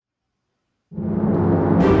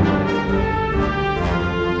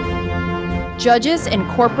Judges in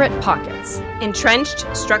corporate pockets. Entrenched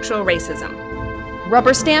structural racism.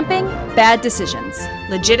 Rubber stamping bad decisions.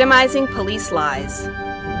 Legitimizing police lies.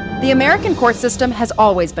 The American court system has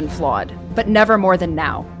always been flawed, but never more than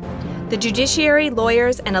now. The judiciary,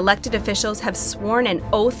 lawyers, and elected officials have sworn an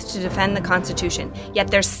oath to defend the Constitution,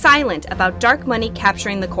 yet they're silent about dark money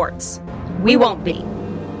capturing the courts. We won't be.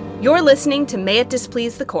 You're listening to May It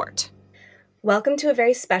Displease the Court. Welcome to a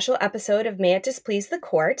very special episode of May It Displease the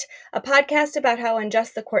Court, a podcast about how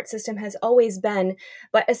unjust the court system has always been,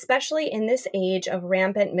 but especially in this age of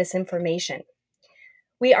rampant misinformation.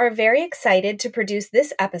 We are very excited to produce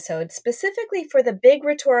this episode specifically for the big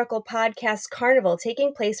rhetorical podcast Carnival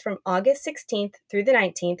taking place from August 16th through the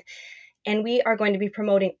 19th, and we are going to be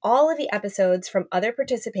promoting all of the episodes from other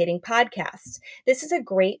participating podcasts. This is a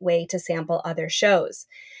great way to sample other shows.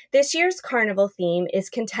 This year's Carnival theme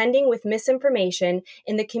is contending with misinformation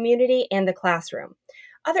in the community and the classroom.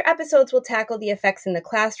 Other episodes will tackle the effects in the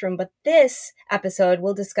classroom, but this episode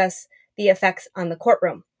will discuss the effects on the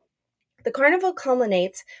courtroom. The Carnival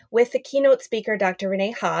culminates with the keynote speaker, Dr.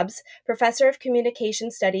 Renee Hobbs, professor of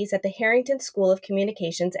communication studies at the Harrington School of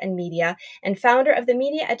Communications and Media and founder of the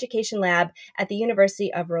Media Education Lab at the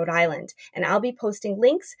University of Rhode Island. And I'll be posting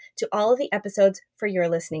links to all of the episodes for your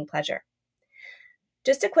listening pleasure.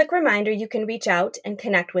 Just a quick reminder, you can reach out and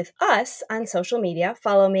connect with us on social media.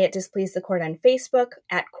 Follow May It Displease the Court on Facebook,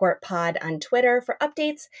 at CourtPod on Twitter for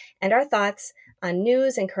updates and our thoughts on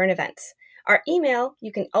news and current events. Our email,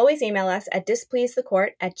 you can always email us at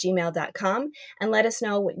displeasethecourt@gmail.com and let us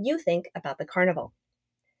know what you think about the Carnival.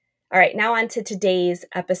 All right, now on to today's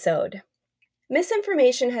episode.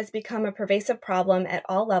 Misinformation has become a pervasive problem at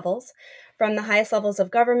all levels, from the highest levels of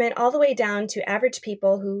government all the way down to average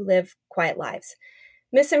people who live quiet lives.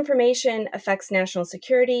 Misinformation affects national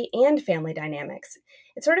security and family dynamics.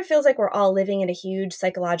 It sort of feels like we're all living in a huge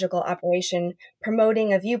psychological operation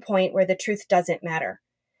promoting a viewpoint where the truth doesn't matter.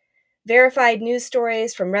 Verified news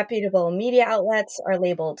stories from reputable media outlets are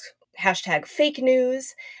labeled #fake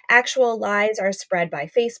news. Actual lies are spread by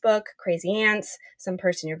Facebook, crazy aunts, some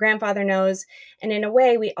person your grandfather knows. And in a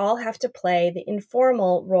way, we all have to play the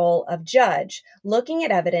informal role of judge, looking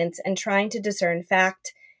at evidence and trying to discern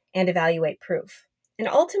fact and evaluate proof. And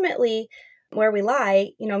ultimately, where we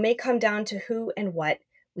lie, may come down to who and what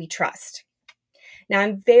we trust. Now,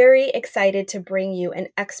 I'm very excited to bring you an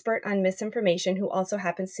expert on misinformation who also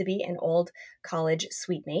happens to be an old college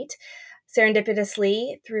suitemate.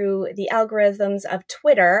 Serendipitously, through the algorithms of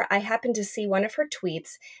Twitter, I happened to see one of her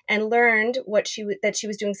tweets and learned that she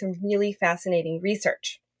was doing some really fascinating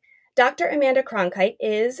research. Dr. Amanda Cronkite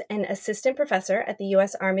is an assistant professor at the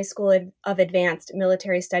U.S. Army School of Advanced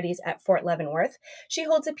Military Studies at Fort Leavenworth. She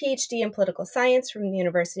holds a PhD in political science from the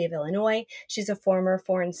University of Illinois. She's a former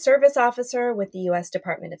Foreign Service officer with the U.S.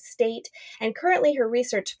 Department of State, and currently her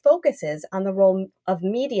research focuses on the role of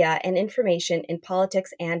media and information in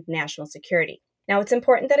politics and national security. Now, it's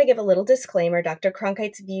important that I give a little disclaimer. Dr.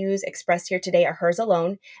 Cronkite's views expressed here today are hers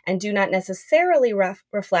alone and do not necessarily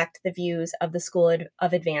reflect the views of the School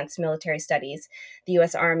of Advanced Military Studies, the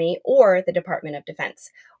U.S. Army, or the Department of Defense.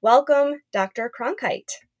 Welcome, Dr.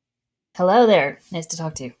 Cronkite. Hello there. Nice to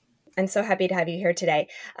talk to you. I'm so happy to have you here today.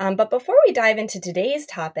 But before we dive into today's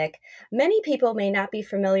topic, many people may not be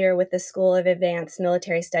familiar with the School of Advanced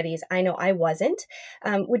Military Studies. I know I wasn't.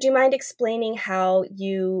 Would you mind explaining how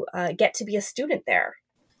you get to be a student there?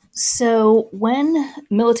 So when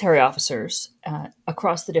military officers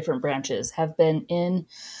across the different branches have been in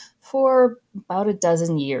for about a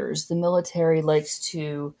dozen years, the military likes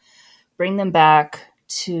to bring them back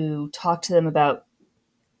to talk to them about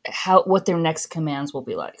what their next commands will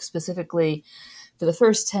be like. Specifically, for the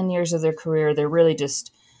first 10 years of their career, they're really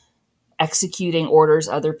just executing orders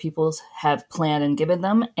other people have planned and given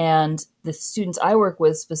them. And the students I work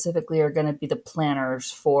with specifically are going to be the planners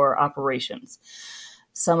for operations.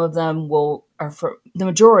 Some of them the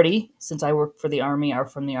majority, since I work for the Army, are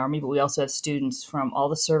from the Army, but we also have students from all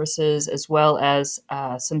the services as well as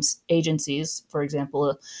some agencies, for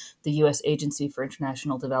example, the U.S. Agency for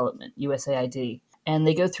International Development, USAID. And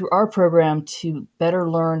they go through our program to better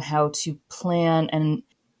learn how to plan and,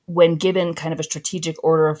 when given kind of a strategic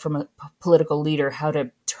order from a political leader, how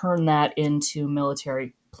to turn that into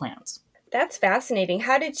military plans. That's fascinating.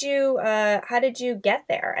 How did you get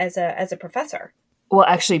there as a professor? Well,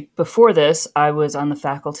 actually, before this, I was on the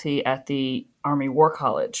faculty at the Army War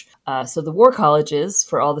College. So the War Colleges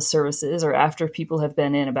for all the services are after people have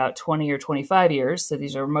been in about 20 or 25 years. So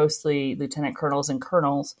these are mostly lieutenant colonels and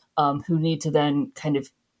colonels who need to then kind of,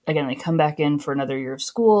 again, they come back in for another year of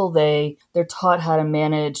school. They're taught how to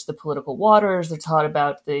manage the political waters. They're taught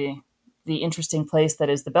about the the interesting place that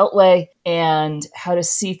is the Beltway, and how to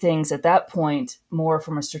see things at that point more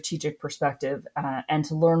from a strategic perspective, and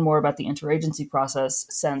to learn more about the interagency process,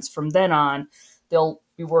 since from then on, they'll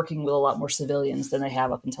be working with a lot more civilians than they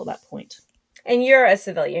have up until that point. And you're a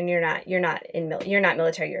civilian. You're not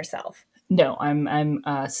military yourself. No, I'm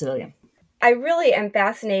a civilian. I really am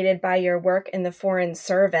fascinated by your work in the Foreign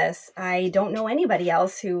Service. I don't know anybody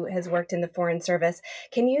else who has worked in the Foreign Service.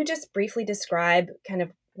 Can you just briefly describe kind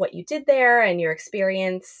of what you did there and your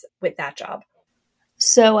experience with that job?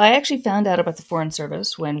 So I actually found out about the Foreign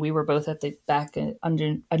Service when we were both at the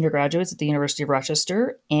undergraduates at the University of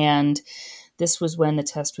Rochester, and this was when the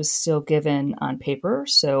test was still given on paper.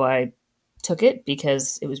 So I took it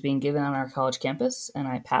because it was being given on our college campus, and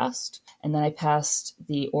I passed. And then I passed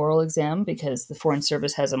the oral exam because the Foreign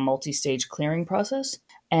Service has a multi-stage clearing process.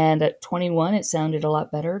 And at 21, it sounded a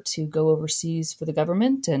lot better to go overseas for the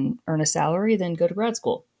government and earn a salary than go to grad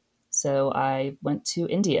school. So I went to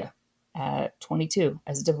India at 22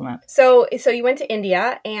 as a diplomat. So you went to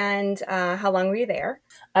India, and how long were you there?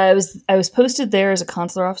 I was posted there as a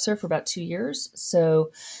consular officer for about 2 years.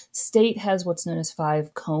 So state has what's known as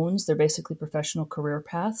 5 cones. They're basically professional career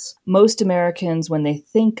paths. Most Americans, when they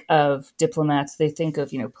think of diplomats, they think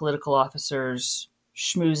of, political officers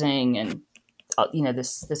schmoozing and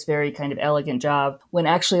this very kind of elegant job, when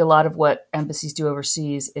actually a lot of what embassies do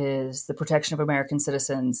overseas is the protection of American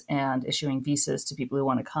citizens and issuing visas to people who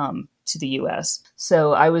want to come to the U.S.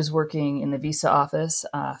 So I was working in the visa office,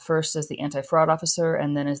 first as the anti-fraud officer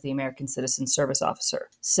and then as the American Citizen Service officer.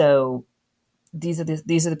 So these are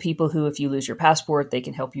the people who, if you lose your passport, they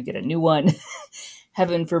can help you get a new one.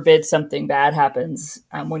 Heaven forbid something bad happens.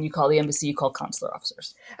 When you call the embassy, you call consular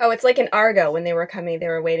officers. Oh, it's like in Argo. When they were coming, they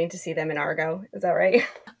were waiting to see them in Argo. Is that right?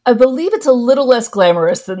 I believe it's a little less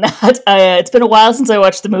glamorous than that. It's been a while since I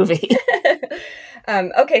watched the movie.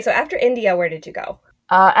 Okay, so after India, where did you go?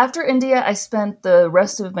 After India, I spent the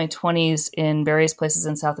rest of my 20s in various places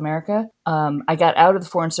in South America. I got out of the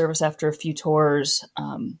Foreign Service after a few tours,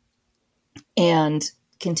 and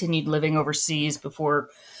continued living overseas before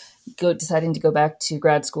deciding to go back to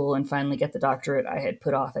grad school and finally get the doctorate I had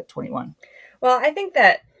put off at 21. Well, I think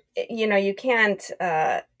that, you can't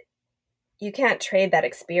trade that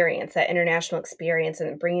experience, that international experience,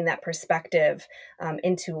 and bringing that perspective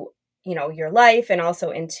into, your life and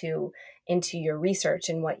also into your research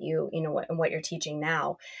and what what you're teaching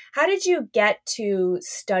now. How did you get to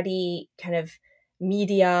study kind of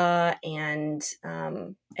media and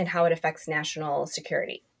how it affects national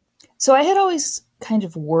security? So I had always kind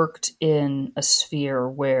of worked in a sphere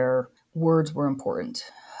where words were important.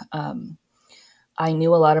 I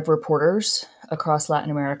knew a lot of reporters across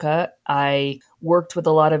Latin America. I worked with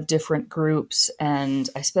a lot of different groups, and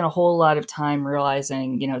I spent a whole lot of time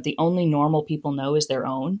realizing, the only normal people know is their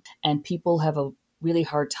own, and people have a really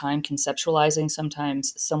hard time conceptualizing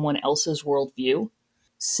sometimes someone else's worldview.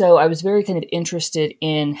 So I was very kind of interested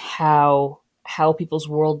in how people's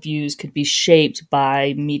worldviews could be shaped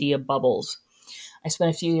by media bubbles. I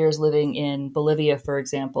spent a few years living in Bolivia, for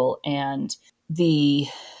example, and the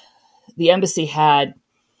embassy had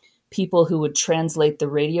people who would translate the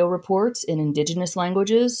radio reports in indigenous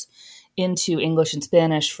languages into English and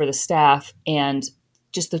Spanish for the staff, and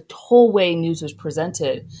just the whole way news was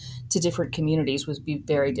presented to different communities was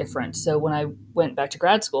very different. So when I went back to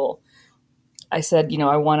grad school, I said,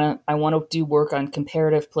 I want to do work on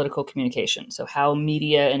comparative political communication. So how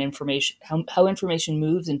media and information, how information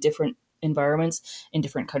moves in different environments in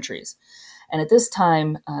different countries. And at this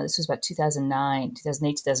time, this was about 2008,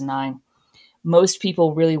 2009, most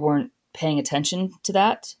people really weren't paying attention to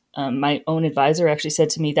that. My own advisor actually said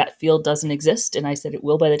to me, that field doesn't exist. And I said, it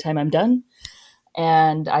will by the time I'm done.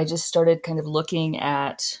 And I just started kind of looking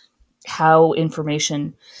at how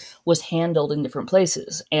information was handled in different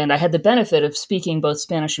places. And I had the benefit of speaking both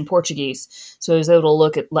Spanish and Portuguese. So I was able to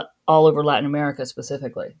look at all over Latin America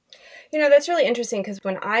specifically. That's really interesting because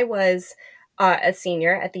when I was a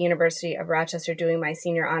senior at the University of Rochester doing my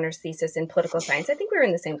senior honors thesis in political science, I think we were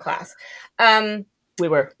in the same class. We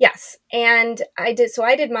were. Yes. And I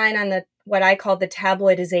did mine on what I called the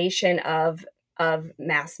tabloidization of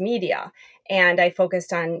mass media. And I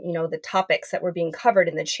focused on, the topics that were being covered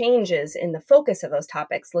and the changes in the focus of those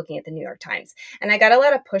topics, looking at the New York Times. And I got a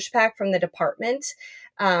lot of pushback from the department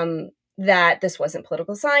that this wasn't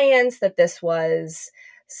political science, that this was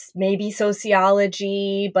maybe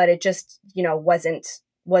sociology, but it just,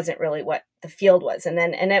 wasn't really what the field was. And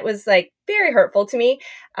it was like very hurtful to me.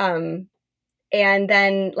 And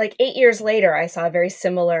then like 8 years later, I saw a very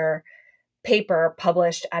similar paper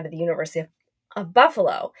published out of the University of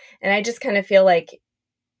Buffalo. And I just kind of feel like,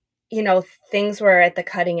 things were at the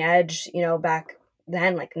cutting edge, back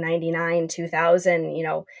then, like 99,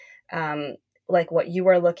 2000, like what you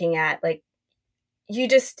were looking at, like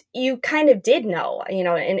you kind of did know,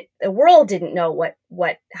 and the world didn't know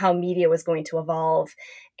how media was going to evolve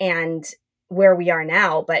and where we are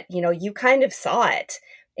now. But, you kind of saw it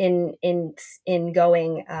in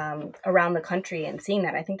going around the country and seeing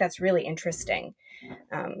that. I think that's really interesting,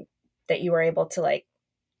 that you were able to like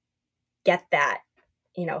get that,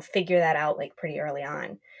 figure that out like pretty early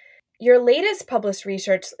on. Your latest published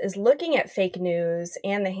research is looking at fake news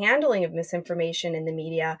and the handling of misinformation in the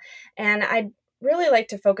media. And I'd really like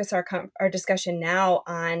to focus our discussion now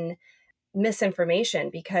on misinformation,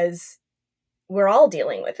 because we're all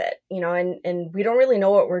dealing with it, and we don't really know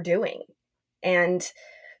what we're doing. And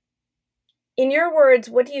in your words,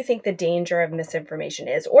 what do you think the danger of misinformation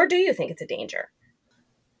is? Or do you think it's a danger?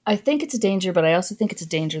 I think it's a danger, but I also think it's a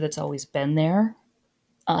danger that's always been there.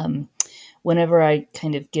 Whenever I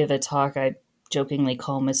kind of give a talk, I jokingly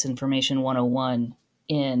call Misinformation 101.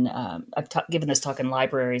 I've given this talk in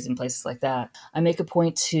libraries and places like that. I make a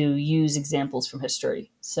point to use examples from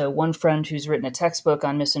history. So one friend who's written a textbook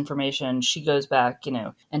on misinformation, she goes back,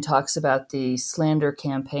 and talks about the slander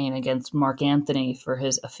campaign against Mark Antony for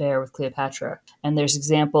his affair with Cleopatra. And there's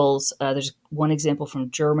examples. There's one example from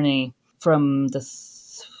Germany from the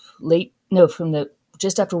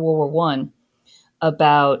just after World War One,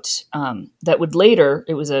 about that would later,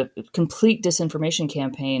 it was a complete disinformation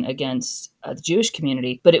campaign against the Jewish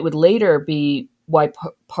community, but it would later be why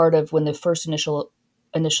part of when the first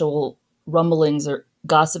initial rumblings or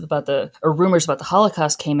gossip or rumors about the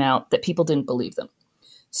Holocaust came out, that people didn't believe them.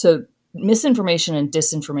 So misinformation and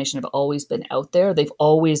disinformation have always been out there. They've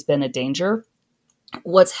always been a danger.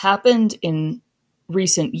 What's happened in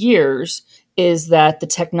recent years is that the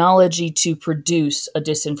technology to produce a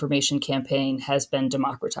disinformation campaign has been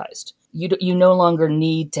democratized. You no longer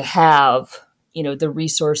need to have, the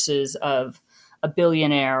resources of a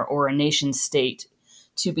billionaire or a nation state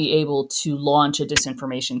to be able to launch a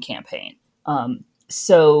disinformation campaign. And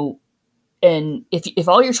if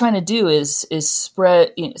all you're trying to do is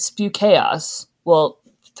spew chaos, well,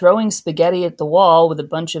 throwing spaghetti at the wall with a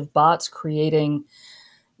bunch of bots creating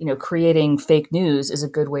fake news is a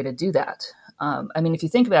good way to do that. If you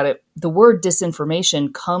think about it, the word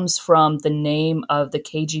disinformation comes from the name of the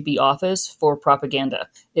KGB office for propaganda.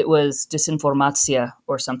 It was Disinformacja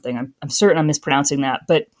or something. I'm certain I'm mispronouncing that,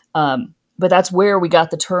 but that's where we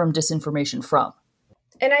got the term disinformation from.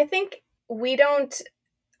 And I think we don't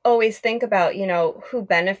always think about, who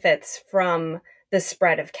benefits from the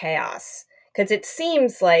spread of chaos, because it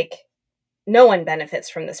seems like no one benefits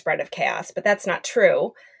from the spread of chaos, but that's not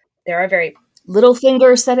true. There are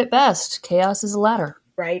Littlefinger said it best. Chaos is a ladder.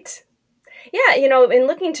 Right. Yeah. In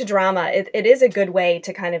looking to drama, it is a good way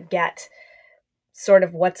to kind of get sort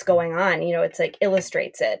of what's going on. It's like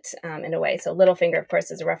illustrates it in a way. So Littlefinger, of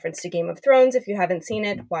course, is a reference to Game of Thrones. If you haven't seen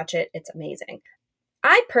it, watch it. It's amazing.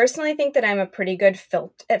 I personally think that I'm a pretty good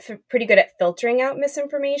at filtering out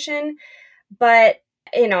misinformation, but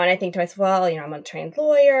and I think to myself, well, I'm a trained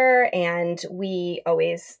lawyer, and we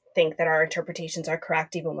always think that our interpretations are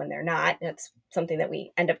correct even when they're not. That's something that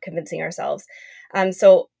we end up convincing ourselves.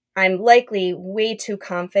 So I'm likely way too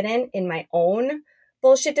confident in my own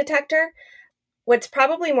bullshit detector. What's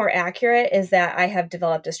probably more accurate is that I have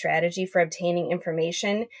developed a strategy for obtaining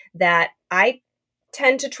information that I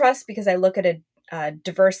tend to trust, because I look at a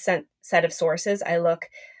diverse set of sources. I look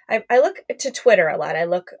to Twitter a lot. I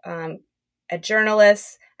look at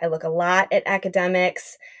journalists. I look a lot at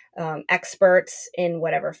academics, experts in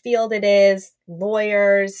whatever field it is,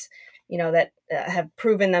 lawyers, that have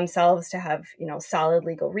proven themselves to have, solid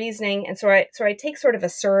legal reasoning. And so I take sort of a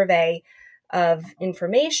survey of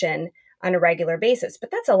information on a regular basis,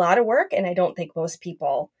 but that's a lot of work. And I don't think most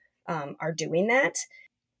people are doing that.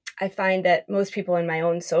 I find that most people in my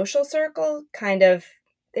own social circle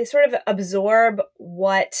they sort of absorb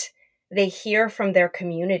what they hear from their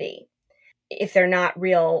community. If they're not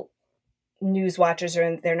real news watchers,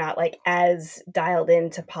 or they're not like as dialed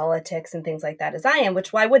into politics and things like that as I am,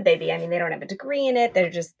 which why would they be? They don't have a degree in it. They're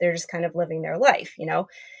just kind of living their life,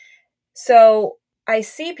 So I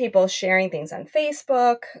see people sharing things on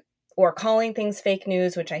Facebook or calling things fake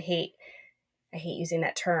news, which I hate using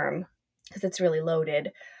that term because it's really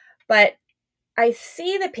loaded. But I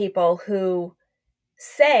see the people who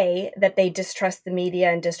say that they distrust the media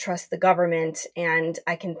and distrust the government, and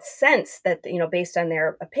I can sense that, based on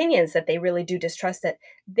their opinions, that they really do distrust it.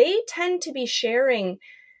 They tend to be sharing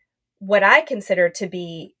what I consider to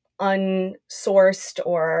be unsourced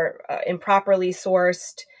or improperly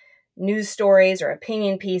sourced news stories or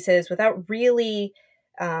opinion pieces without really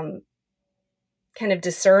kind of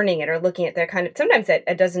discerning it or looking at their kind of, sometimes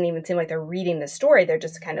it doesn't even seem like they're reading the story. They're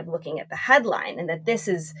just kind of looking at the headline, and that this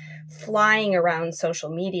is flying around social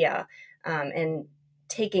media and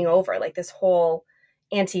taking over, like this whole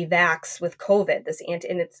anti-vax with COVID,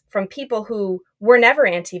 and it's from people who were never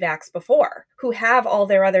anti-vax before, who have all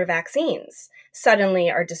their other vaccines,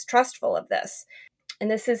 suddenly are distrustful of this.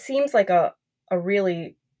 And seems like a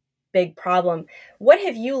really big problem. What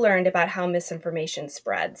have you learned about how misinformation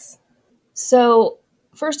spreads? So,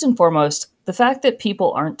 first and foremost, the fact that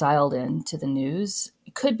people aren't dialed in to the news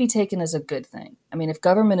could be taken as a good thing. I mean, if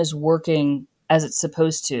government is working as it's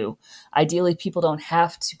supposed to, ideally people don't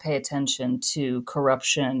have to pay attention to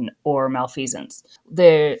corruption or malfeasance.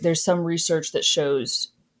 There's some research that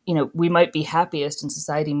shows, we might be happiest and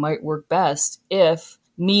society might work best if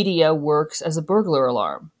media works as a burglar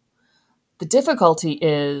alarm. The difficulty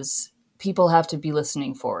is people have to be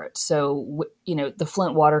listening for it. So, the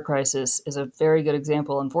Flint water crisis is a very good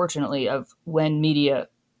example, unfortunately, of when media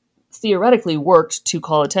theoretically worked to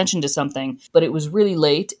call attention to something, but it was really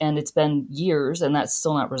late and it's been years and that's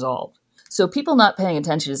still not resolved. So people not paying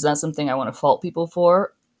attention is not something I want to fault people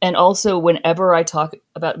for. And also, whenever I talk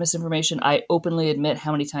about misinformation, I openly admit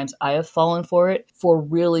how many times I have fallen for it for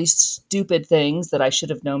really stupid things that I should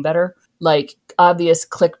have known better, like obvious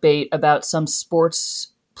clickbait about some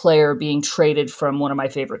sports player being traded from one of my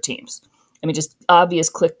favorite teams. I mean, just obvious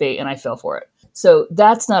clickbait, and I fell for it. So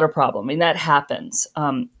that's not a problem. I mean, that happens.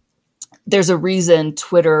 There's a reason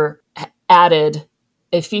Twitter added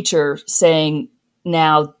a feature saying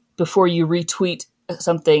now, before you retweet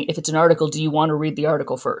something, if it's an article, do you want to read the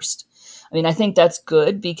article first? I mean, I think that's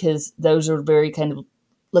good because those are very kind of,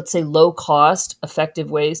 let's say, low cost,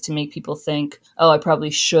 effective ways to make people think, oh, I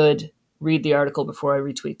probably should read the article before I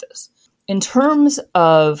retweet this. In terms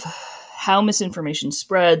of how misinformation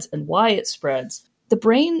spreads and why it spreads, the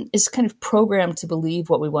brain is kind of programmed to believe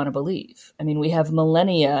what we want to believe. I mean, we have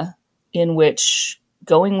millennia in which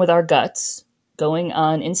going with our guts, going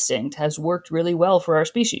on instinct, has worked really well for our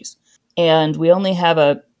species. And we only have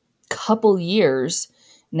a couple years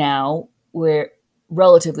now, where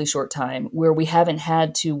relatively short time, where we haven't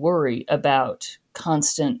had to worry about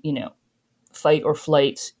constant, fight or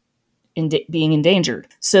flight being endangered.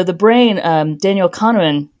 So the brain, Daniel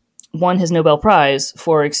Kahneman won his Nobel Prize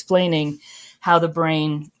for explaining how the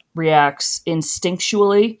brain reacts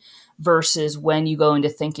instinctually versus when you go into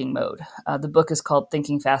thinking mode. The book is called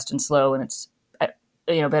Thinking Fast and Slow, and it's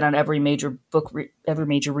been on every major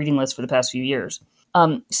reading list for the past few years.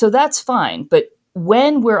 So that's fine. But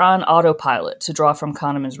when we're on autopilot, to draw from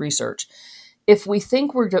Kahneman's research, if we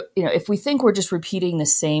think we're just repeating the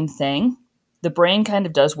same thing, the brain kind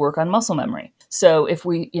of does work on muscle memory. So if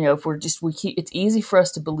it's easy for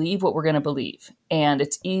us to believe what we're going to believe, and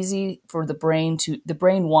it's easy for the brain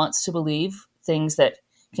wants to believe things that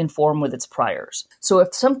conform with its priors. So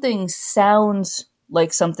if something sounds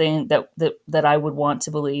like something that I would want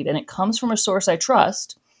to believe, and it comes from a source I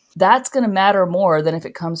trust, that's going to matter more than if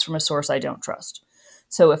it comes from a source I don't trust.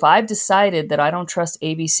 So if I've decided that I don't trust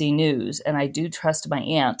ABC News and I do trust my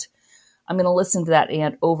aunt, I'm going to listen to that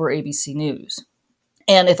aunt over ABC News.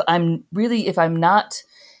 And if I'm not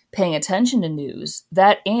paying attention to news,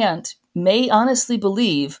 that aunt may honestly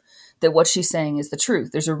believe that what she's saying is the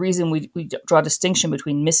truth. There's a reason we draw a distinction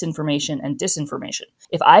between misinformation and disinformation.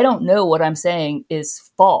 If I don't know what I'm saying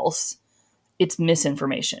is false, it's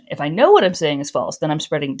misinformation. If I know what I'm saying is false, then I'm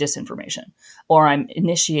spreading disinformation, or I'm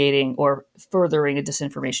initiating or furthering a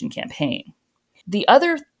disinformation campaign. The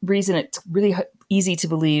other reason it's really easy to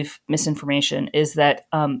believe misinformation is that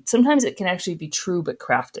sometimes it can actually be true but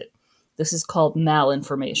crafted. This is called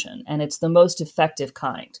malinformation, and it's the most effective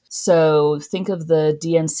kind. So think of the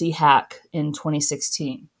DNC hack in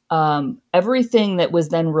 2016. Everything that was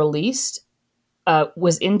then released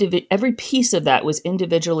every piece of that was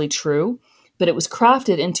individually true, but it was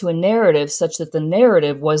crafted into a narrative such that the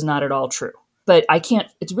narrative was not at all true. But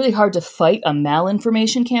it's really hard to fight a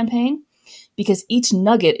malinformation campaign because each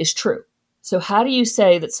nugget is true. So how do you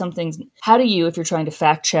say that if you're trying to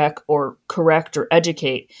fact check or correct or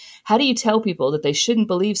educate, how do you tell people that they shouldn't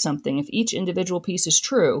believe something if each individual piece is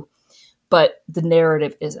true, but the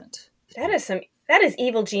narrative isn't? That is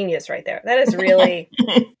evil genius right there. That is really,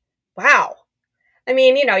 wow. I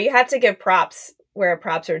mean, you have to give props where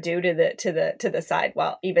props are due to the side.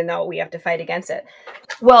 Well, even though we have to fight against it.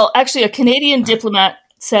 Well, actually, a Canadian diplomat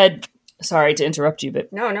said, sorry to interrupt you,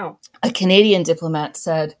 but no. A Canadian diplomat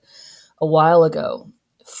said a while ago,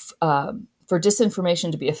 for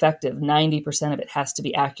disinformation to be effective, 90% of it has to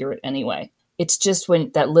be accurate anyway. It's just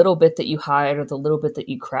when that little bit that you hide or the little bit that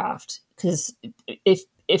you craft. Because if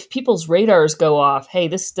if people's radars go off, hey,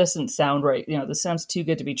 this doesn't sound right, this sounds too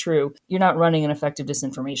good to be true, you're not running an effective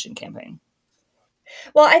disinformation campaign.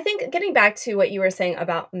 Well, I think getting back to what you were saying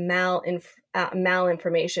about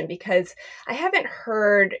malinformation, because I haven't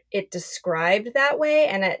heard it described that way.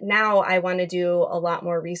 And now I want to do a lot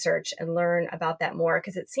more research and learn about that more,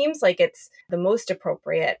 because it seems like it's the most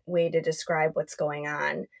appropriate way to describe what's going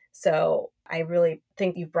on. So I really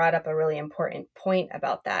think you brought up a really important point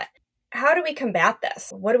about that. How do we combat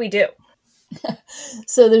this? What do we do?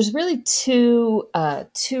 So there's really two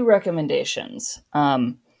recommendations.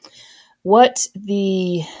 What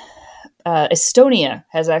the Estonia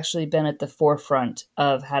has actually been at the forefront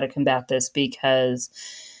of how to combat this, because,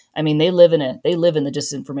 I mean, they live in the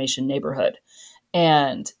disinformation neighborhood,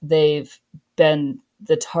 and they've been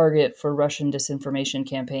the target for Russian disinformation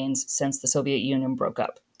campaigns since the Soviet Union broke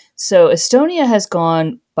up. So Estonia has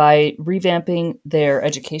gone by revamping their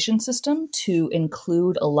education system to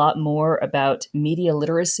include a lot more about media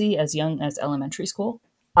literacy as young as elementary school.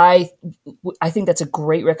 I think that's a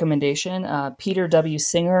great recommendation. Peter W.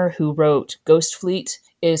 Singer, who wrote Ghost Fleet,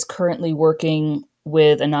 is currently working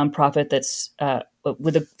with a nonprofit that's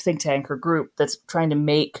with a think tank or group that's trying to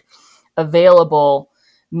make available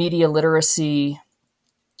media literacy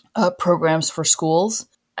programs for schools.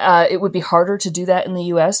 It would be harder to do that in the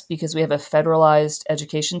U.S. because we have a federalized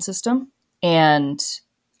education system, and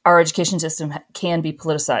our education system can be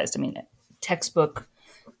politicized. I mean, textbook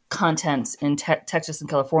contents in Texas and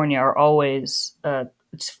California are always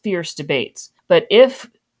fierce debates. But if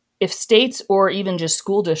states or even just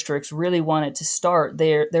school districts really wanted to start,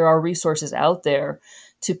 there are resources out there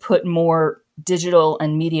to put more digital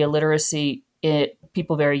and media literacy in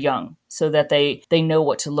people very young, so that they know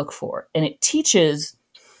what to look for. And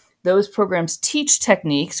those programs teach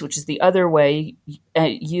techniques, which is the other way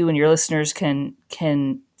you and your listeners can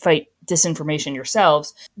fight disinformation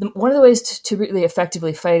yourselves. One of the ways to really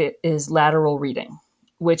effectively fight it is lateral reading,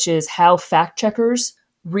 which is how fact checkers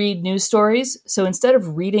read news stories. So instead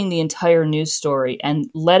of reading the entire news story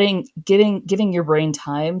and giving your brain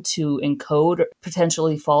time to encode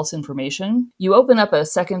potentially false information, you open up a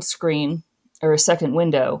second screen or a second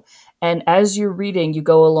window, and as you're reading, you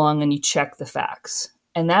go along and you check the facts.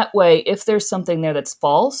 And that way, if there's something there that's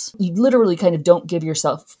false, you literally kind of don't give your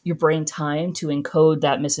brain time to encode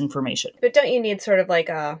that misinformation. But don't you need sort of like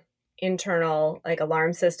a internal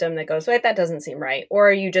alarm system that goes, wait, that doesn't seem right? Or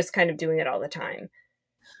are you just kind of doing it all the time?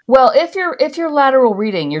 Well, if you're lateral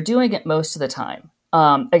reading, you're doing it most of the time.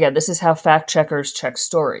 Again, this is how fact checkers check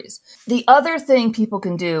stories. The other thing people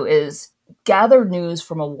can do is gather news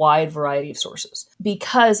from a wide variety of sources,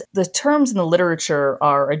 because the terms in the literature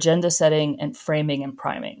are agenda setting and framing and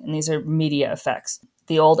priming, and these are media effects.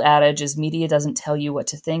 The old adage is media doesn't tell you what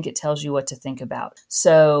to think, it tells you what to think about.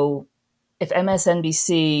 So if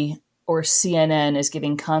MSNBC or CNN is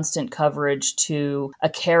giving constant coverage to a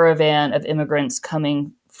caravan of immigrants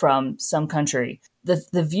coming from some country, the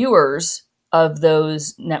viewers of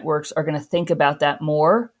those networks are going to think about that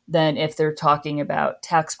more than if they're talking about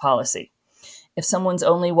tax policy. If someone's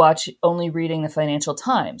only reading the Financial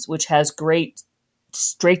Times, which has great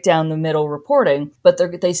straight down the middle reporting, but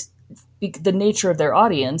the nature of their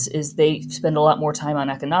audience is they spend a lot more time on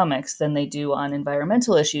economics than they do on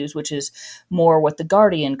environmental issues, which is more what The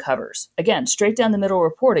Guardian covers. Again, straight down the middle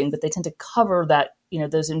reporting, but they tend to cover that,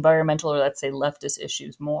 those environmental or let's say leftist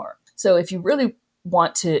issues more. So if you really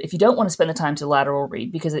if you don't want to spend the time to lateral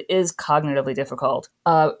read, because it is cognitively difficult,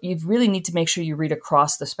 you really need to make sure you read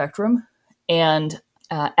across the spectrum. And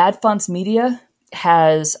AdFonts Media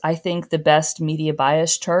has, I think, the best media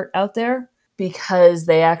bias chart out there, because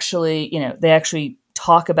they actually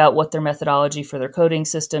talk about what their methodology for their coding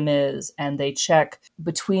system is, and they check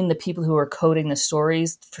between the people who are coding the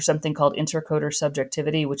stories for something called intercoder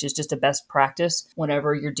subjectivity, which is just a best practice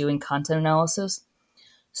whenever you're doing content analysis.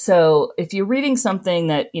 So if you're reading something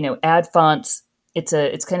that, AdFonts,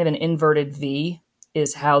 it's kind of an inverted V,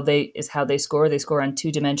 is how they score. They score on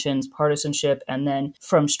two dimensions, partisanship, and then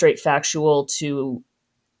from straight factual to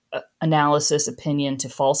analysis, opinion to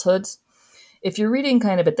falsehoods. If you're reading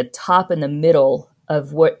kind of at the top and the middle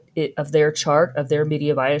of their chart, of their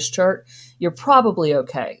media bias chart, you're probably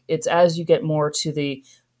okay. It's as you get more to the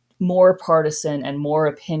more partisan and more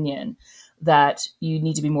opinion that you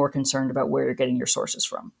need to be more concerned about where you're getting your sources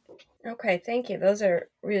from. Okay, thank you. Those are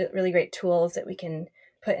really great tools that we can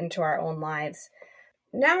put into our own lives.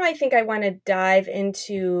 Now I think I want to dive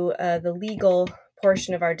into the legal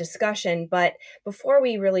portion of our discussion. But before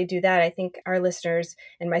we really do that, I think our listeners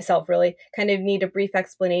and myself really kind of need a brief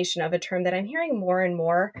explanation of a term that I'm hearing more and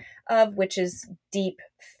more of, which is deep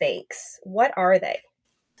fakes. What are they?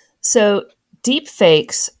 So Deep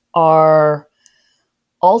fakes are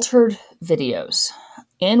altered videos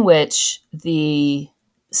in which the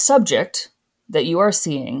subject that you are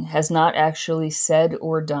seeing has not actually said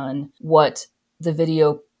or done what the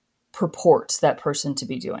video purports that person to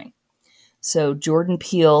be doing. So Jordan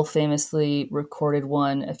Peele famously recorded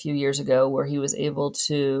one a few years ago where he was able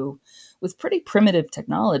to, with pretty primitive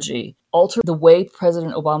technology, alter the way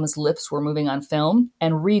President Obama's lips were moving on film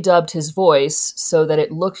and redubbed his voice so that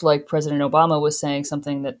it looked like President Obama was saying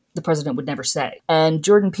something that the president would never say. And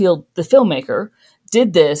Jordan Peele, the filmmaker,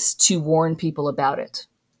 did this to warn people about it.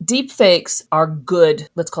 Deep fakes are good,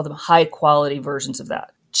 let's call them high quality versions of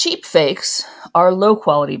that. Cheap fakes are low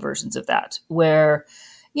quality versions of that, where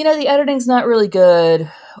the editing's not really good,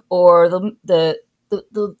 or the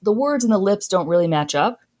words and the lips don't really match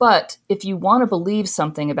up. But if you want to believe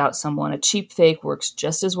something about someone, a cheap fake works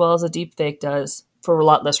just as well as a deep fake does for a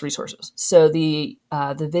lot less resources. So the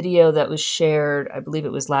video that was shared, I believe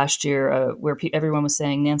it was last year, where everyone was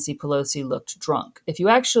saying Nancy Pelosi looked drunk. If you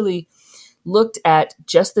actually looked at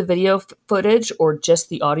just the video footage or just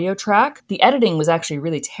the audio track, the editing was actually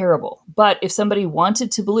really terrible. But if somebody wanted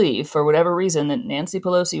to believe, for whatever reason, that Nancy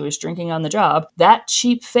Pelosi was drinking on the job, that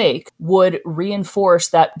cheap fake would reinforce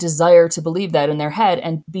that desire to believe that in their head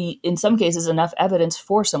and be, in some cases, enough evidence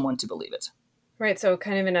for someone to believe it. Right. So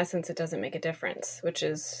kind of in essence, it doesn't make a difference, which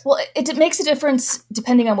is... Well, it makes a difference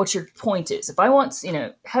depending on what your point is. If I want,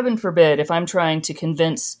 heaven forbid, if I'm trying to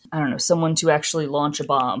convince, someone to actually launch a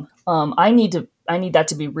bomb, I need that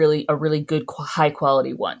to be a really good, high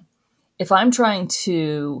quality one. If I'm trying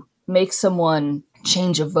to make someone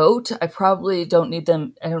change a vote, I probably don't need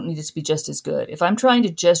it to be just as good. If I'm trying to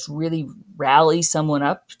just really rally someone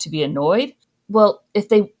up to be annoyed, well, if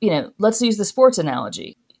they, let's use the sports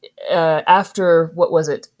analogy. After, what was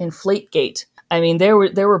it, Inflategate, there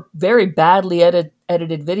were very badly edited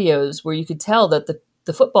videos where you could tell that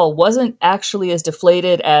the football wasn't actually as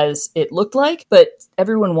deflated as it looked like, but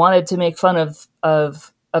everyone wanted to make fun of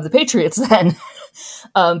the Patriots then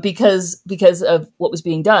because of what was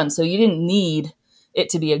being done. So you didn't need it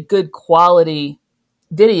to be a good quality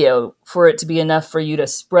video for it to be enough for you to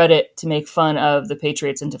spread it to make fun of the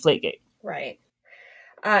Patriots and Deflategate. Right.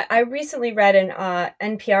 I recently read an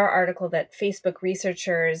NPR article that Facebook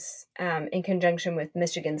researchers, in conjunction with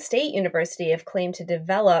Michigan State University, have claimed to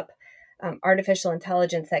develop artificial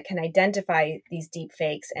intelligence that can identify these deep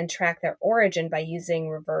fakes and track their origin by using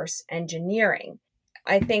reverse engineering.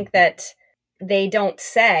 I think that they don't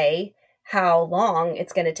say how long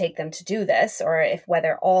it's going to take them to do this, or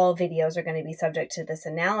whether all videos are going to be subject to this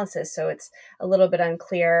analysis. So it's a little bit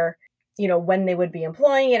unclear, when they would be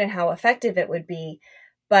employing it and how effective it would be.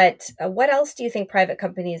 But what else do you think private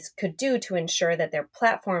companies could do to ensure that their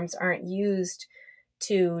platforms aren't used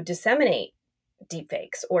to disseminate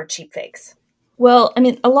deepfakes or cheap fakes? Well,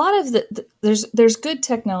 a lot of there's good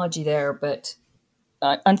technology there, but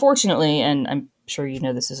unfortunately, and I'm sure you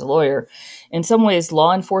know this as a lawyer, in some ways,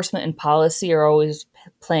 law enforcement and policy are always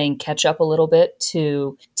playing catch up a little bit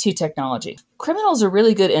to technology. Criminals are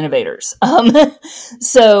really good innovators.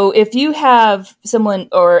 So if you have someone,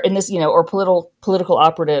 or in this, or political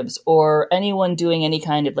operatives, or anyone doing any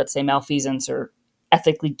kind of, let's say, malfeasance or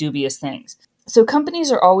ethically dubious things. So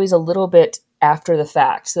companies are always a little bit after the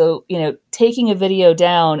fact. So, taking a video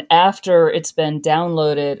down after it's been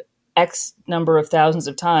downloaded X number of thousands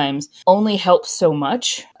of times only helps so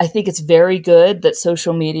much. I think it's very good that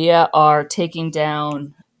social media are taking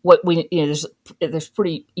down what there's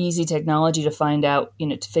pretty easy technology to find out,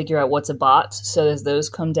 to figure out what's a bot. So as those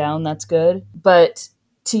come down, that's good. But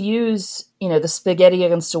to use, the spaghetti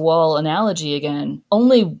against a wall analogy again,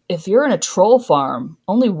 only if you're in a troll farm,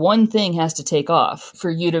 only one thing has to take off for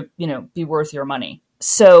you to, be worth your money.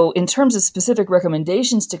 So in terms of specific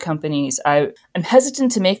recommendations to companies, I'm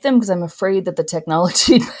hesitant to make them because I'm afraid that the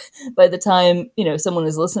technology, by the time, someone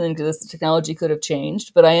is listening to this, the technology could have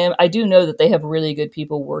changed. But I do know that they have really good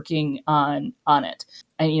people working on it.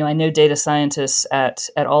 And, I know data scientists at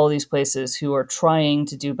all of these places who are trying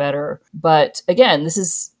to do better. But again, this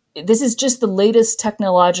is just the latest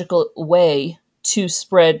technological way to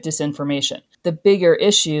spread disinformation. The bigger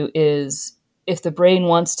issue is, if the brain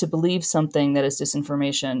wants to believe something that is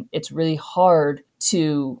disinformation, it's really hard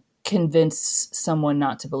to convince someone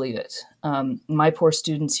not to believe it. My poor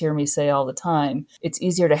students hear me say all the time, it's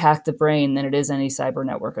easier to hack the brain than it is any cyber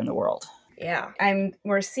network in the world. Yeah,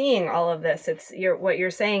 we're seeing all of this. What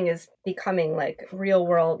you're saying is becoming like real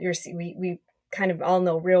world. We kind of all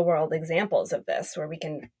know real world examples of this, where we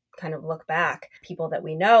can kind of look back, people that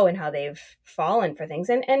we know and how they've fallen for things.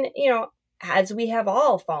 And as we have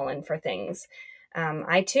all fallen for things,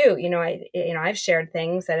 I too, I've shared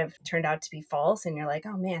things that have turned out to be false, and you're like,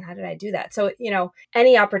 oh man, how did I do that? So,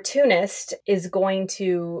 any opportunist is going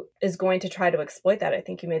to try to exploit that. I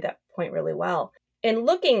think you made that point really well. In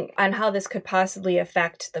looking on how this could possibly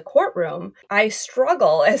affect the courtroom, I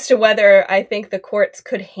struggle as to whether I think the courts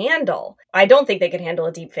could handle. I don't think they could handle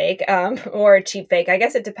a deep fake or a cheap fake. I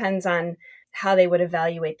guess it depends on how they would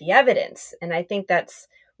evaluate the evidence. And I think that's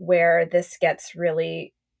where this gets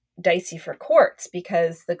really dicey for courts,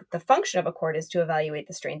 because the function of a court is to evaluate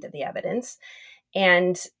the strength of the evidence.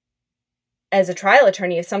 And as a trial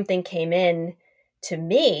attorney, if something came in to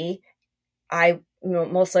me,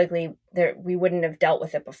 most likely we wouldn't have dealt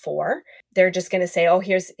with it before. They're just going to say, oh,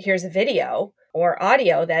 here's a video or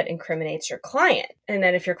audio that incriminates your client. And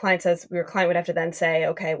then if your client says, your client would have to then say,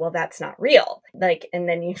 okay, well, that's not real. And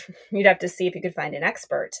then you'd have to see if you could find an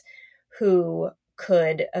expert who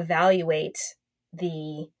could evaluate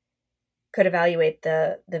the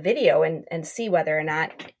video and see whether or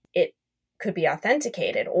not it could be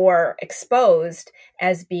authenticated or exposed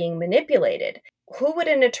as being manipulated. Who would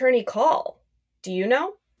an attorney call? Do you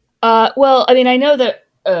know? Well, I mean, I know that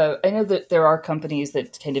there are companies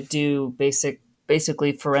that kind of do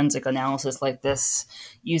basically forensic analysis like this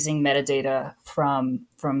using metadata from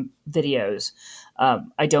videos.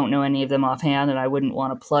 I don't know any of them offhand, and I wouldn't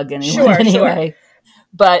want to plug anyone anyway. Sure.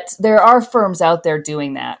 But there are firms out there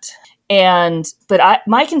doing that. But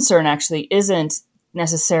my concern actually isn't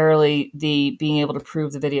necessarily the being able to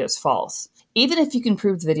prove the video is false. Even if you can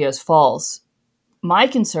prove the video is false, my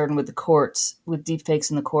concern with the courts, with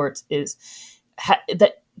deepfakes in the courts, is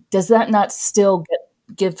that does that not still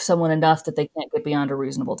give someone enough that they can't get beyond a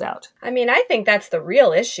reasonable doubt? I mean, I think that's the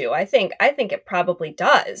real issue. I think it probably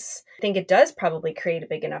does. I think it does probably create a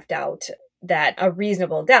big enough doubt, that a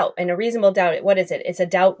reasonable doubt. And a reasonable doubt, what is it? It's a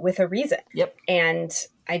doubt with a reason. Yep. And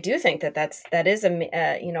I do think that is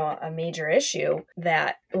a major issue,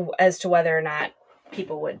 that as to whether or not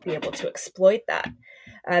people would be able to exploit that.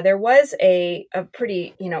 There was a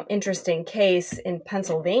pretty interesting case in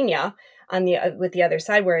Pennsylvania with the other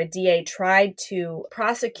side, where a DA tried to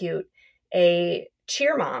prosecute a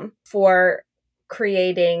cheer mom for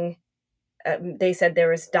creating. They said there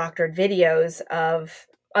was doctored videos of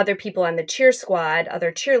other people on the cheer squad, other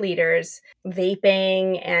cheerleaders,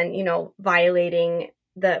 vaping and violating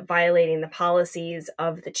the policies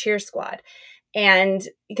of the cheer squad, and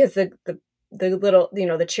because the little,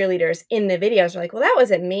 the cheerleaders in the videos were like, well, that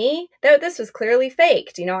wasn't me. This was clearly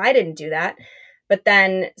faked. I didn't do that. But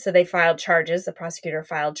then, so they filed charges. The prosecutor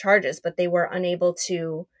filed charges, but they were unable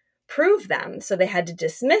to prove them. So they had to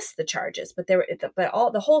dismiss the charges. But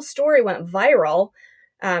the whole story went viral.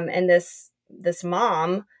 And this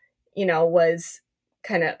mom, was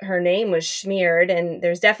kind of, her name was smeared, and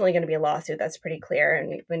there's definitely going to be a lawsuit. That's pretty clear.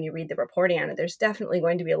 And when you read the reporting on it, there's definitely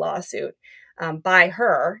going to be a lawsuit by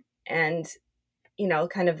her. And,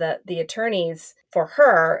 kind of the attorneys for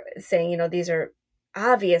her saying, these are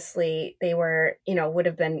obviously, they were, would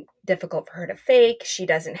have been difficult for her to fake. She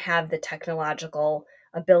doesn't have the technological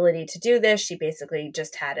ability to do this. She basically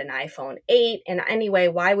just had an iPhone 8. And anyway,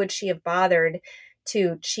 why would she have bothered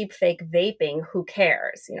to cheap fake vaping? Who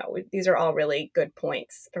cares? These are all really good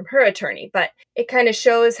points from her attorney, but it kind of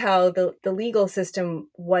shows how the legal system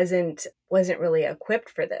wasn't really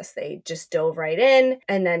equipped for this. They just dove right in,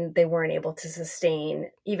 and then they weren't able to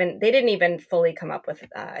sustain, they didn't even fully come up with,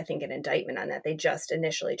 I think, an indictment on that. They just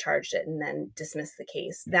initially charged it and then dismissed the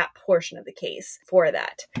case, that portion of the case, for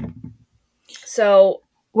that. So,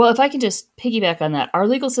 well, if I can just piggyback on that, our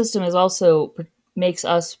legal system is also makes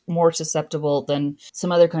us more susceptible than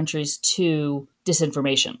some other countries to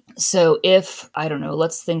disinformation. So if, I don't know,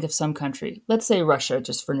 let's think of some country, let's say Russia,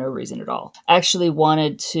 just for no reason at all, actually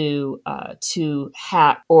wanted to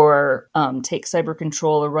hack or take cyber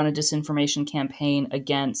control or run a disinformation campaign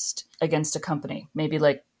against a company, maybe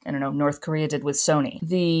like, I don't know, North Korea did with Sony.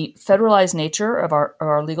 The federalized nature of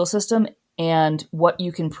our legal system and what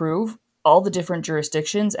you can prove, all the different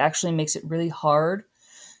jurisdictions, actually makes it really hard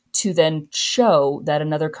to then show that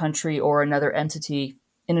another country or another entity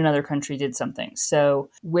in another country did something. So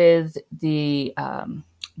with the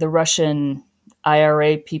Russian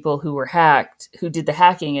IRA people who did the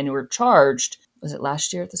hacking and who were charged, was it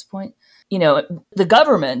last year at this point? The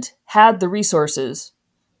government had the resources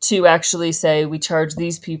to actually say, we charge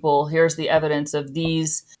these people, here's the evidence of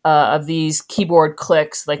these keyboard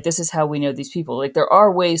clicks, like this is how we know these people. Like there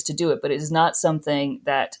are ways to do it, but it is not something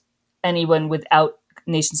that anyone without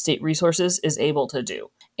nation state resources is able to do.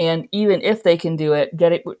 And even if they can do it,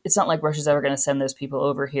 it's not like Russia's ever going to send those people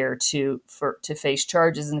over here to face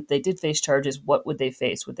charges. And if they did face charges, what would they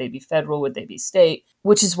face? Would they be federal? Would they be state?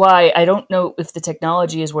 Which is why I don't know if the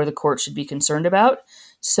technology is where the court should be concerned about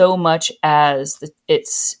so much as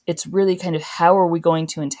it's really kind of how are we going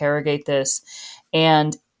to interrogate this,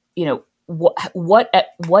 and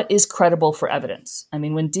what is credible for evidence? I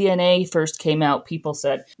mean, when DNA first came out, people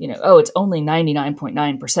said, oh, it's only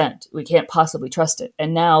 99.9%. We can't possibly trust it.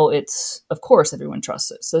 And now it's, of course, everyone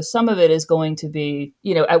trusts it. So some of it is going to be,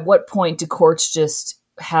 at what point do courts just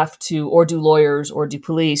have to, or do lawyers or do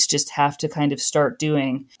police just have to kind of start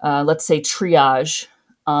doing, let's say, triage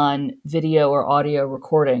on video or audio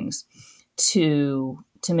recordings to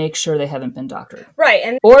make sure they haven't been doctored.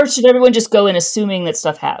 Right. Or should everyone just go in assuming that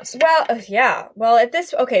stuff has? Well, yeah. Well,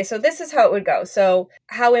 so this is how it would go. So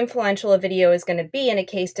how influential a video is going to be in a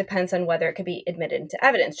case depends on whether it could be admitted into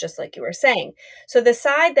evidence, just like you were saying. So the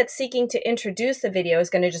side that's seeking to introduce the video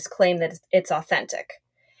is going to just claim that it's authentic.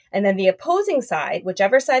 And then the opposing side,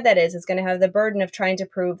 whichever side that is going to have the burden of trying to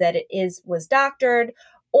prove that was doctored,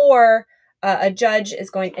 or a judge is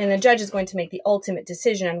going to make the ultimate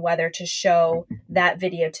decision on whether to show that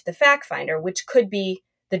video to the fact finder, which could be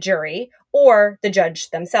the jury or the judge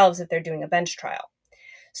themselves if they're doing a bench trial.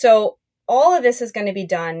 So all of this is going to be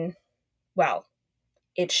done, well,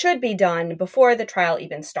 it should be done before the trial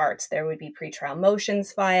even starts. There would be pretrial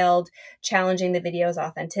motions filed challenging the video's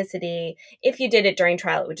authenticity. If you did it during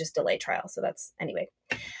trial, it would just delay trial. So that's anyway.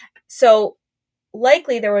 So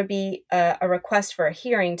likely there would be a request for a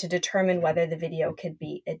hearing to determine whether the video could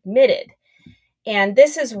be admitted. And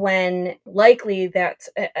this is when likely that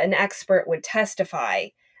an expert would testify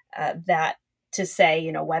that to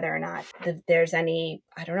say, whether or not there's any,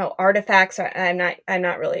 artifacts. I'm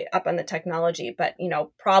not really up on the technology, but,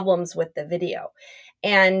 problems with the video.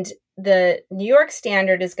 And the New York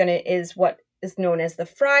standard is what is known as the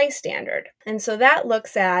Frye standard. And so that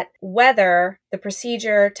looks at whether the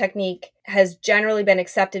procedure technique has generally been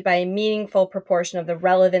accepted by a meaningful proportion of the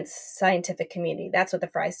relevant scientific community. That's what the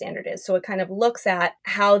Frye standard is. So it kind of looks at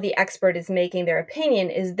how the expert is making their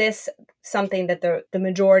opinion. Is this something that the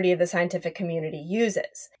majority of the scientific community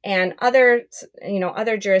uses? And other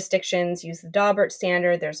jurisdictions use the Daubert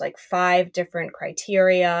standard. There's like 5 different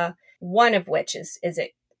criteria, one of which is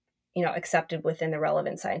it accepted within the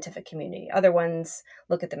relevant scientific community. Other ones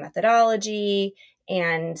look at the methodology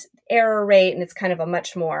and error rate, and it's kind of a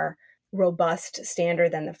much more robust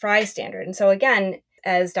standard than the Frye standard. And so again,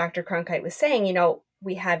 as Dr. Cronkite was saying,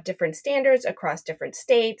 we have different standards across different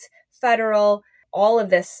states, federal. All of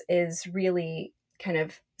this is really kind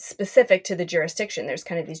of specific to the jurisdiction. There's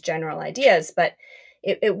kind of these general ideas, but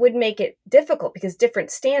it would make it difficult because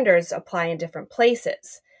different standards apply in different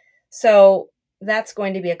places. So that's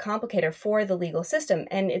going to be a complicator for the legal system.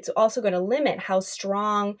 And it's also going to limit how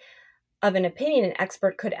strong of an opinion an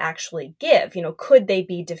expert could actually give. Could they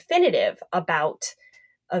be definitive about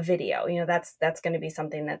a video? That's going to be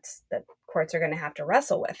something that courts are going to have to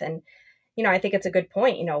wrestle with. And, I think it's a good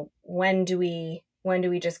point. When do we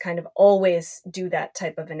just kind of always do that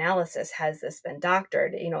type of analysis? Has this been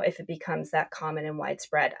doctored? If it becomes that common and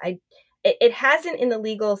widespread, it hasn't in the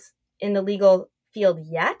legal field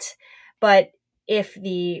yet, but if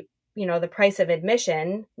the price of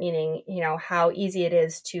admission, meaning, how easy it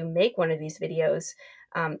is to make one of these videos,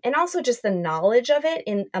 and also just the knowledge of it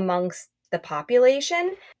amongst the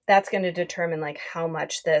population, that's going to determine like how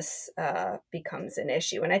much this becomes an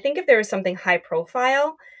issue. And I think if there was something high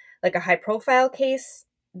profile, like a high profile case,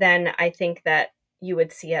 then I think that you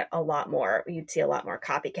would see it a lot more. You'd see a lot more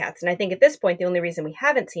copycats. And I think at this point, the only reason we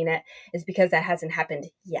haven't seen it is because that hasn't happened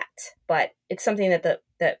yet. But it's something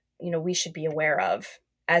that we should be aware of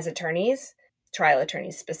as attorneys, trial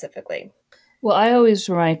attorneys specifically. Well, I always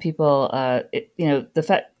remind people, the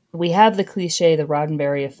fact we have the cliche, the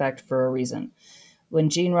Roddenberry effect, for a reason. When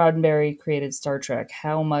Gene Roddenberry created Star Trek,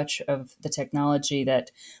 how much of the technology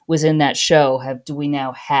that was in that show do we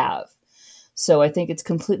now have? So I think it's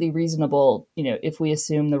completely reasonable, if we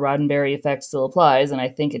assume the Roddenberry effect still applies, and I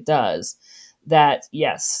think it does, that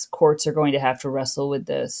yes, courts are going to have to wrestle with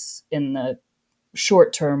this in the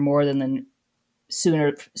short term more than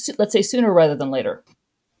sooner rather than later.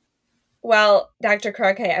 Well, Dr.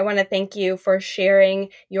 Cronkite, I want to thank you for sharing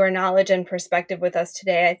your knowledge and perspective with us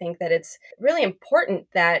today. I think that it's really important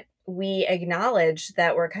that we acknowledge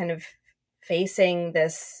that we're kind of facing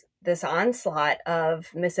this onslaught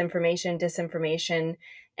of misinformation, disinformation,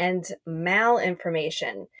 and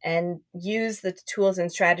malinformation, and use the tools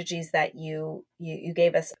and strategies that you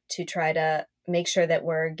gave us to try to make sure that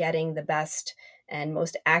we're getting the best and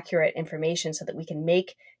most accurate information so that we can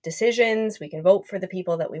make decisions, we can vote for the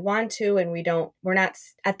people that we want to, and we're not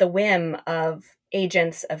at the whim of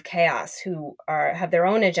agents of chaos who have their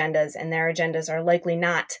own agendas, and their agendas are likely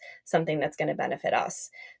not something that's going to benefit us.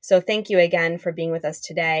 So thank you again for being with us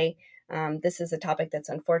today. This is a topic that's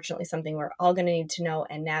unfortunately something we're all going to need to know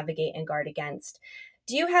and navigate and guard against.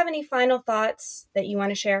 Do you have any final thoughts that you want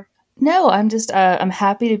to share? No, I'm just I'm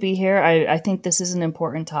happy to be here. I think this is an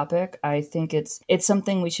important topic. I think it's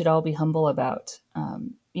something we should all be humble about.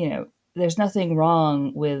 There's nothing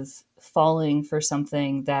wrong with falling for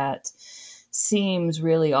something that seems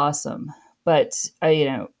really awesome, but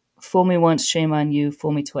fool me once, shame on you.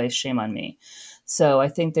 Fool me twice, shame on me. So I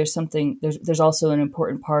think there's also an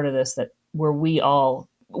important part of this that where we all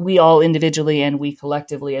individually and we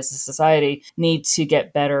collectively as a society need to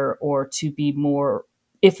get better, or to be more,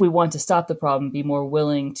 if we want to stop the problem, be more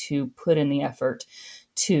willing to put in the effort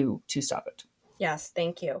to stop it. Yes,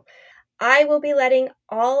 thank you. I will be letting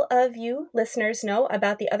all of you listeners know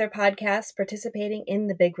about the other podcasts participating in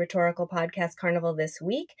the Big Rhetorical Podcast Carnival this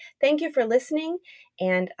week. Thank you for listening,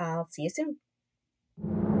 and I'll see you soon.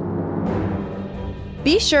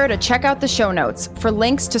 Be sure to check out the show notes for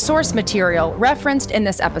links to source material referenced in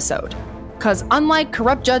this episode. Because unlike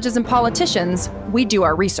corrupt judges and politicians, we do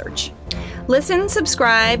our research. Listen,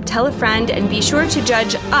 subscribe, tell a friend, and be sure to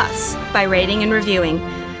judge us by rating and reviewing.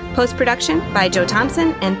 Post-production by Joe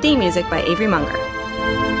Thompson and theme music by Avery Munger.